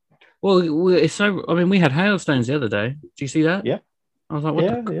 Well, it's so. I mean, we had hailstones the other day. Do you see that? Yeah. I was like,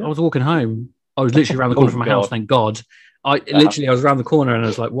 Yeah. I was walking home. I was literally around the corner from my house. Thank God. I was around the corner and I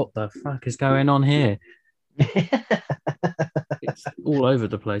was like, what the fuck is going on here? It's all over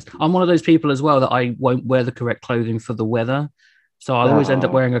the place. I'm one of those people as well that I won't wear the correct clothing for the weather. So I'll always end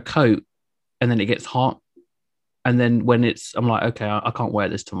up wearing a coat and then it gets hot. And then I'm like, okay, I can't wear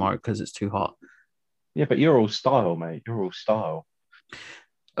this tomorrow because it's too hot. Yeah, but you're all style, mate. You're all style.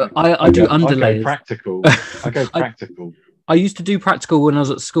 I do underlayers. I go practical. I used to do practical when I was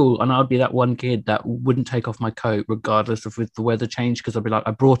at school, and I'd be that one kid that wouldn't take off my coat regardless of if the weather changed, because I'd be like,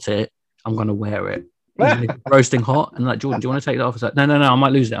 I brought it, I'm going to wear it. Even if it's roasting hot. And like, Jordan, do you want to take that off? It's like, no, I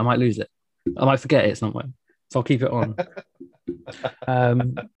might lose it. I might forget it's not mine. So I'll keep it on.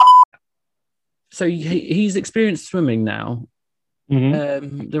 So he's experienced swimming now.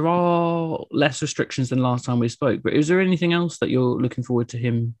 Mm-hmm. There are less restrictions than last time we spoke, but is there anything else that you're looking forward to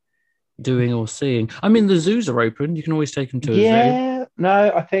him doing or seeing? I mean, the zoos are open. You can always take him to a zoo. Yeah,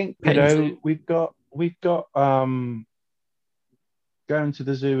 no, I think Zoo. we've got going to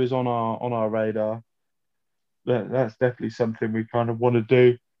the zoo is on our radar. That's definitely something we kind of want to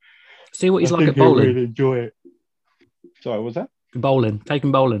do. See what he's like at bowling. Really enjoy it. Sorry, what was that? Bowling. Take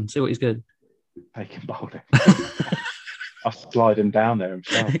him bowling. See what he's good. Take him bowling. I'll slide him down there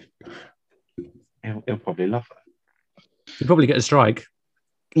himself. He'll probably love that. He'll probably get a strike.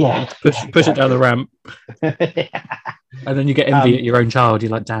 Yeah. Push it down the ramp. And then you get envy at your own child.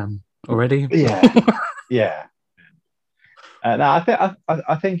 You're like, damn, already? Yeah. No,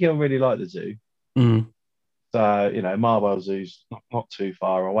 I think he'll really like the zoo. So, Marwell Zoo's not too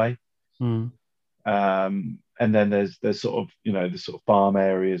far away. And then there's sort of, the sort of farm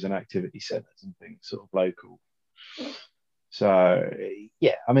areas and activity centres and things sort of local. So,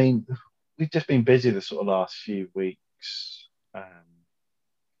 yeah, I mean, we've just been busy the sort of last few weeks.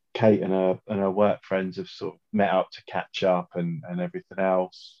 Kate and her work friends have sort of met up to catch up and everything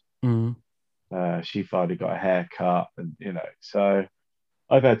else. She finally got a haircut and, so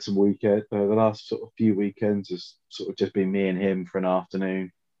I've had some weekend. The last sort of few weekends has sort of just been me and him for an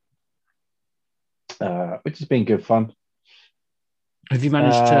afternoon, which has been good fun. Have you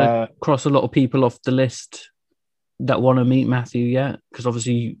managed to cross a lot of people off the list that want to meet Matthew yet? Because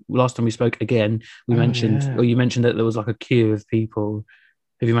obviously last time we spoke again, you mentioned that there was like a queue of people.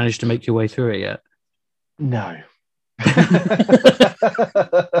 Have you managed to make your way through it yet? No.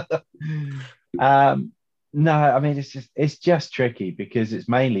 No, I mean it's just tricky because it's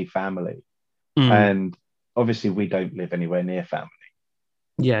mainly family, and obviously we don't live anywhere near family.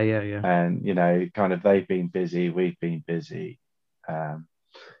 Yeah. And kind of they've been busy, we've been busy. Um,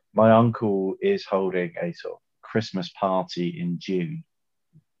 my uncle is holding a sort of Christmas party in June,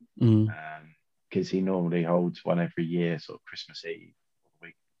 Mm. because he normally holds one every year, sort of Christmas Eve, or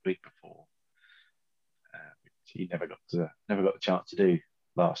the week before. Which he never got the chance to do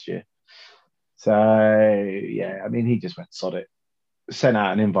last year. So yeah, I mean, he just went sod it, sent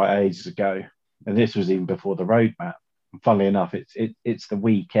out an invite ages ago, and this was even before the roadmap. And funnily enough, it's the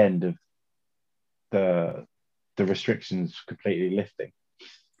weekend of the restrictions completely lifting.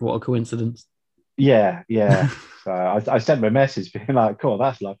 What a coincidence. Yeah. So I sent him a message being like, "Cool,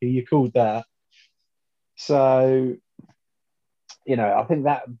 that's lucky. You called that." So I think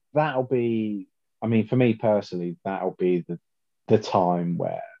that'll be. I mean, for me personally, that'll be the time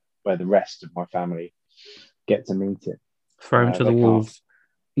where the rest of my family get to meet him. Throw him to the They can't. wolves.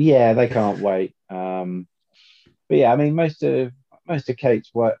 Yeah, they can't wait. But yeah, I mean, most of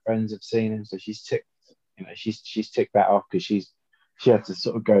Kate's work friends have seen him, so she's ticked. She's ticked that off because she had to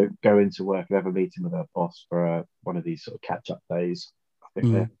sort of go into work and have a meeting with her boss for one of these sort of catch up days. I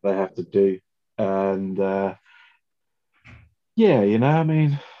think Mm. they have to do, and yeah, I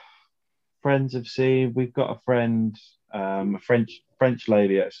mean, friends have seen. We've got a friend, a French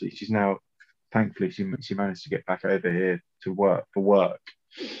lady actually. She's now, thankfully, she managed to get back over here to work for work,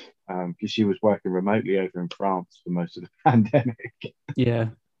 because she was working remotely over in France for most of the pandemic. Yeah.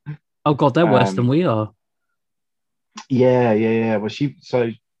 Oh God, they're worse than Um, we are. yeah. Well, she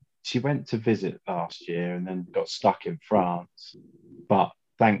went to visit last year and then got stuck in France, but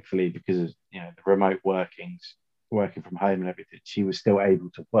thankfully, because of the remote working from home and everything, she was still able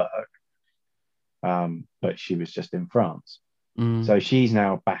to work. But she was just in France. Mm. So she's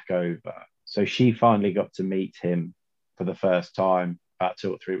now back over. So she finally got to meet him for the first time about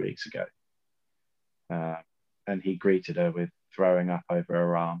 2 or 3 weeks ago. Uh, and he greeted her with throwing up over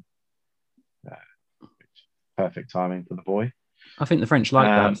her arm, uh, which perfect timing for the boy. I think the French like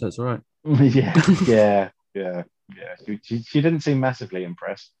that, Um, so it's all right. yeah. She didn't seem massively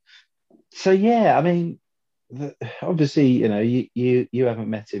impressed. So yeah, I mean, obviously, you haven't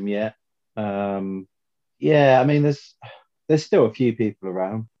met him yet. Um, yeah, I mean, there's still a few people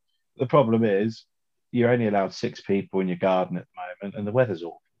around. The problem is you're only allowed 6 people in your garden at the moment, and the weather's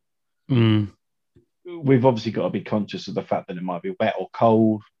awful. Mm. We've obviously got to be conscious of the fact that it might be wet or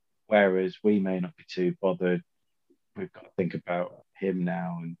cold, whereas we may not be too bothered. We've got to think about him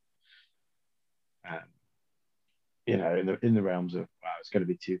now, and um, in the realms of wow, it's going to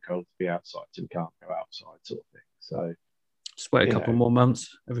be too cold to be outside, so we can't go outside, sort of thing. So Just wait a you couple know, more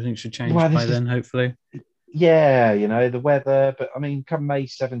months. Everything should change well, by this is then, hopefully. yeah, the weather. But I mean, come May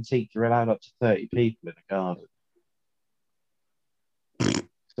 17th, you're allowed up to 30 people in a garden.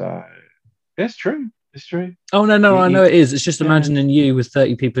 So it's true. It's true. Oh no, I know You it is. It's just yeah. imagining you with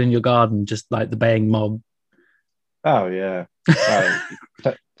 30 people in your garden, just like the baying mob. Oh yeah.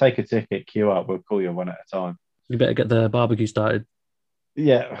 Right. Take a ticket, queue up. We'll call you one at a time. You better get the barbecue started.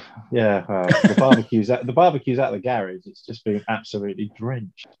 Yeah. The barbecue's at the garage. It's just been absolutely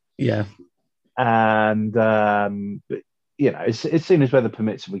drenched. Yeah. And but, as soon as weather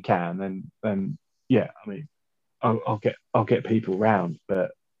permits, and we can. Then yeah. I mean, I'll get people round,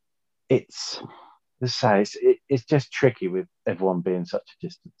 but it's let's say it's just tricky with everyone being such a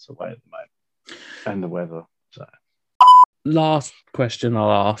distance away at the moment and the weather. So Last question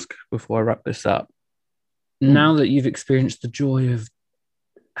I'll ask before I wrap this up. hmm, Now that you've experienced the joy of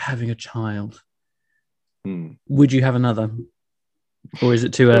having a child, hmm, would you have another? Or is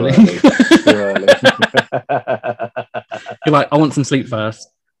it too too early? early, too early. You're like, I want some sleep first,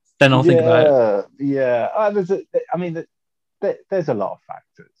 then I'll think about it. Yeah. I mean, there's a lot of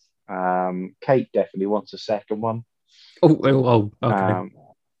factors. Kate definitely wants a second one. Okay. Um,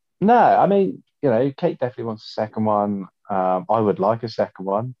 no, I mean, Kate definitely wants a second one. I would like a second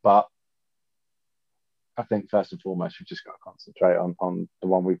one, but I think first and foremost, we've just got to concentrate on the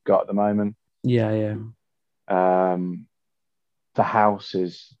one we've got at the moment. Yeah. Um, the house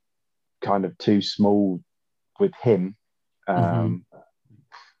is kind of too small with him. Hmm. Um,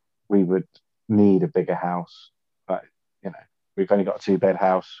 we would need a bigger house, but we've only got a two-bed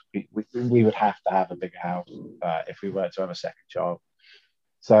house. We would have to have a bigger house if we were to have a second child.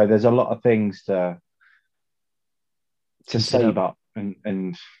 So there's a lot of things to Consider. save up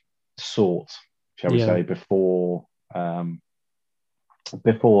and sort, shall we Yeah. say, before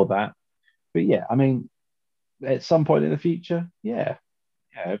that. But yeah, I mean, at some point in the future, yeah,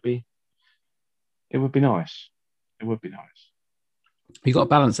 it would be nice. It would be nice. You got to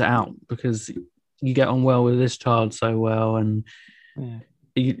balance it out because you get on well with this child so well and Yeah.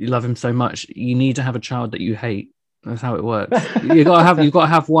 you love him so much. You need to have a child that you hate. That's how it works. You got to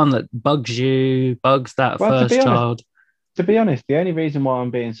have one that bugs that Well, first child. to be honest, the only reason why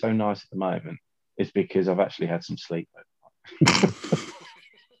I'm being so nice at the moment is because I've actually had some sleep.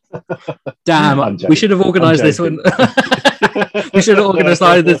 I'm Damn, we should joking. have I'm organised this one. joking. We should have organised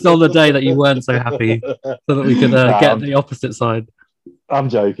this on the day that you weren't so happy, so that we could No, get the opposite side. I'm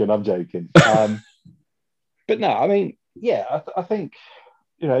joking. I'm joking. But no, I mean, yeah, I think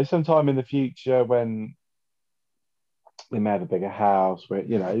sometime in the future when we may have a bigger house, where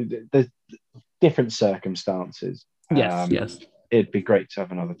there's different circumstances. Yes, yes, It'd be great to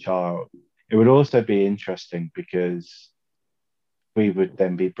have another child. It would also be interesting because we would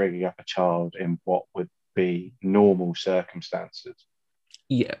then be bringing up a child in what would be normal circumstances.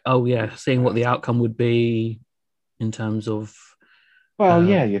 yeah. Oh, yeah. Seeing what the outcome would be in terms of, Well, uh,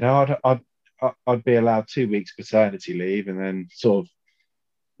 yeah, I'd be allowed 2 weeks paternity leave, and then sort of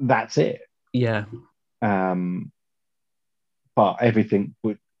that's it. yeah, Um, but everything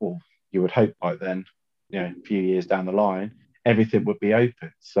would, or you would hope by then, a few years down the line, everything would be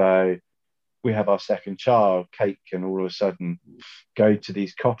open. So we have our second child, Kate can all of a sudden go to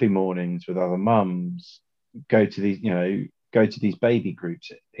these coffee mornings with other mums, go to these baby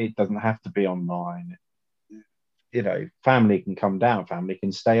groups. It doesn't have to be online. Family can come down, family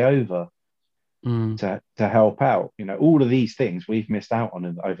can stay over mm. to help out. All of these things we've missed out on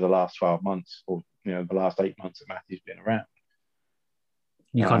over the last 12 months, or the last 8 months that Matthew's been around.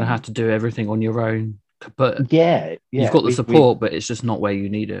 You kind of have to do everything on your own. But Yeah, you've yeah, got the we support, but it's just not where you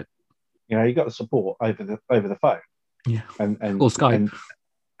need it. you got the support over the phone, Yeah, and or Skype. and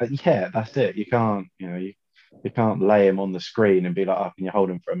yeah, that's it. You can't you can't lay him on the screen and be like, oh, can you hold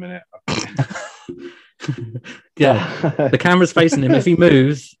him for a minute? Yeah, the camera's facing him. If he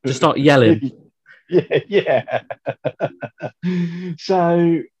moves, just start yelling. Yeah.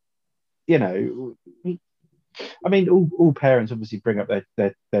 So, I mean, all parents obviously bring up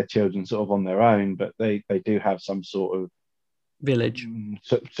their children sort of on their own, but they do have some sort of Village.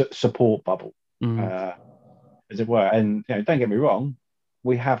 support bubble, Mm. uh, as it were. And don't get me wrong,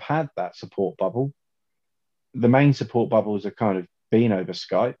 we have had that support bubble. The main support bubbles have kind of been over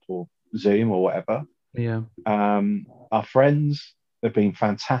Skype or Zoom or whatever. Yeah. Our friends have been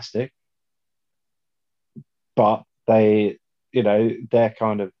fantastic, but they're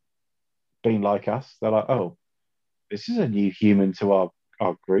kind of been like us. They're like, oh, this is a new human to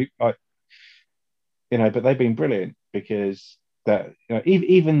our group. But they've been brilliant because that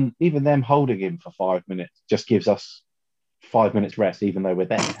even them holding him for 5 minutes just gives us 5 minutes rest, even though we're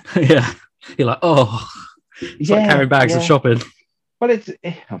there. Yeah. You're like, oh, it's like Yeah, carrying bags of yeah. shopping. Well,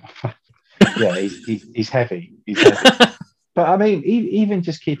 yeah, he's heavy. He's heavy. But I mean, even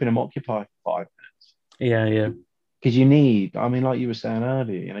just keeping him occupied for 5 minutes, Yeah, yeah. because you need, I mean, like you were saying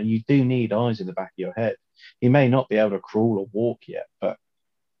earlier, you do need eyes in the back of your head. He may not be able to crawl or walk yet, but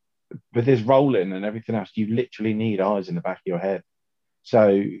with his rolling and everything else, you literally need eyes in the back of your head.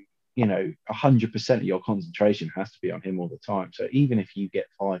 So, 100% of your concentration has to be on him all the time. So even if you get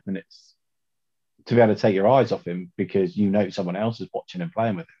 5 minutes to be able to take your eyes off him because someone else is watching and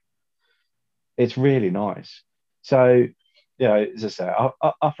playing with him, it's really nice. So, as I say,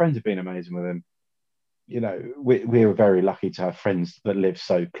 our friends have been amazing with him. We were very lucky to have friends that live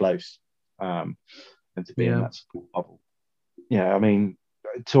so close, and to be in that support bubble. I mean,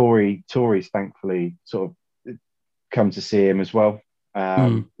 Tori's thankfully sort of come to see him as well.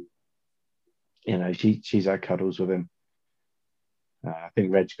 She's had cuddles with him. I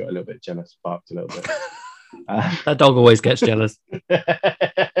think Reg got a little bit jealous, barked a little bit. That dog always gets jealous.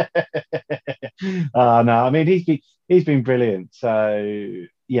 No, I mean he's been brilliant. So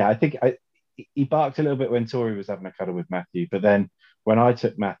yeah, I think he barked a little bit when Tori was having a cuddle with Matthew, but then when I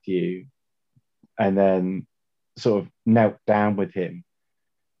took Matthew and then sort of knelt down with him,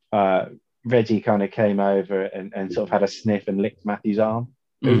 Reggie kind of came over and sort of had a sniff and licked Matthew's arm.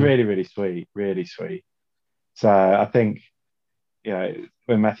 It was really, really sweet, really sweet. So I think,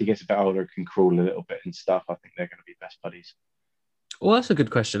 when Matthew gets a bit older, can crawl a little bit and stuff. I think they're going to be best buddies. Well, that's a good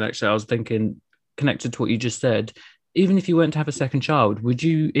question, actually. I was thinking, connected to what you just said, even if you weren't to have a second child, would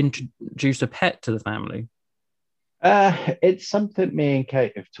you introduce a pet to the family? It's something me and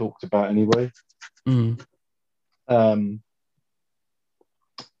Kate have talked about anyway.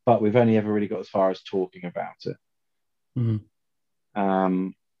 But we've only ever really got as far as talking about it.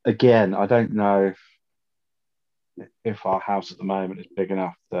 Again, I don't know if our house at the moment is big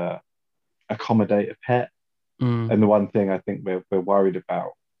enough to accommodate a pet. And the one thing I think we're worried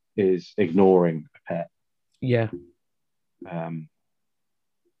about is ignoring a pet. Yeah. We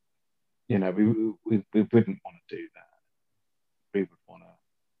wouldn't want to do that. We would want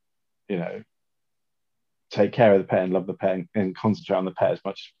to, take care of the pet and love the pet and concentrate on the pet as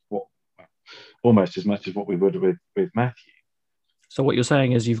much as what almost as much as what we would with Matthew. So what you're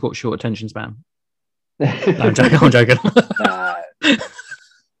saying is you've got short attention span. No, I'm Nah. joking. I'm joking.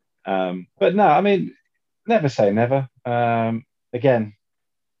 But no, I mean, never say never. Again,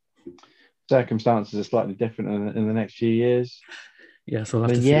 circumstances are slightly different in the next few years. Yeah, so we'll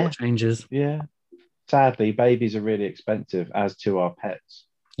have But to see what changes. yeah. Sadly, babies are really expensive, as to our pets.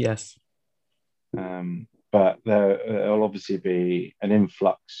 Yes. But there'll obviously be an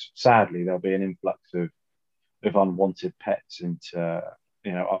influx. Sadly, there'll be an influx of unwanted pets into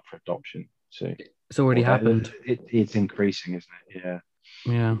up for adoption. So It's already happened. It's increasing, isn't it? Yeah.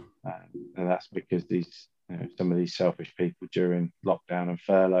 Yeah. And that's because some of these selfish people during lockdown and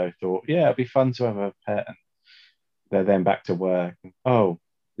furlough thought, yeah, it'd be fun to have a pet. And they're then back to work. Oh,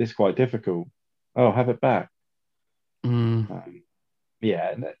 this is quite difficult. Oh, have it back.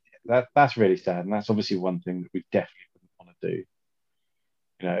 Yeah, and that's really sad. And that's obviously one thing that we definitely wouldn't want to do.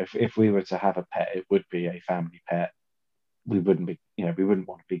 If we were to have a pet, it would be a family pet. We wouldn't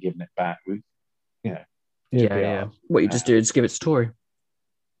want to be giving it back. Yeah. What you just do is give it to Tori.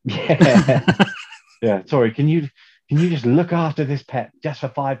 Yeah. Yeah. Tori, can you just look after this pet just for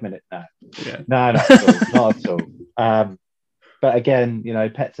 5 minutes now? Yeah. No, not at all. Not at all. But again,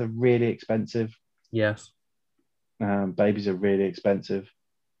 pets are really expensive. Yes. Babies are really expensive.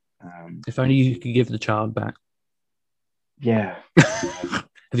 If only you could give the child back. Yeah.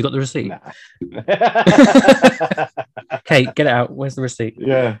 Have you got the receipt? Nah. Kate, get it out. Where's the receipt?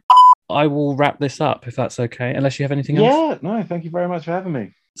 Yeah. I will wrap this up if that's okay, unless you have anything else. Yeah, no, thank you very much for having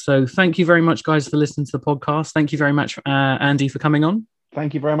me. So thank you very much, guys, for listening to the podcast. Thank you very much, Andy, for coming on.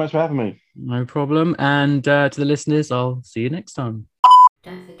 Thank you very much for having me. No problem. And to the listeners, I'll see you next time.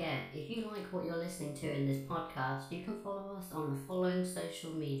 Don't forget, if you like what you're listening to in this podcast, you can follow us on the following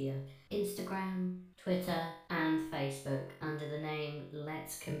social media: Instagram, Twitter, and Facebook under the name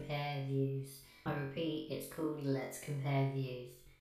Let's Compare Views. I repeat, it's called Let's Compare Views.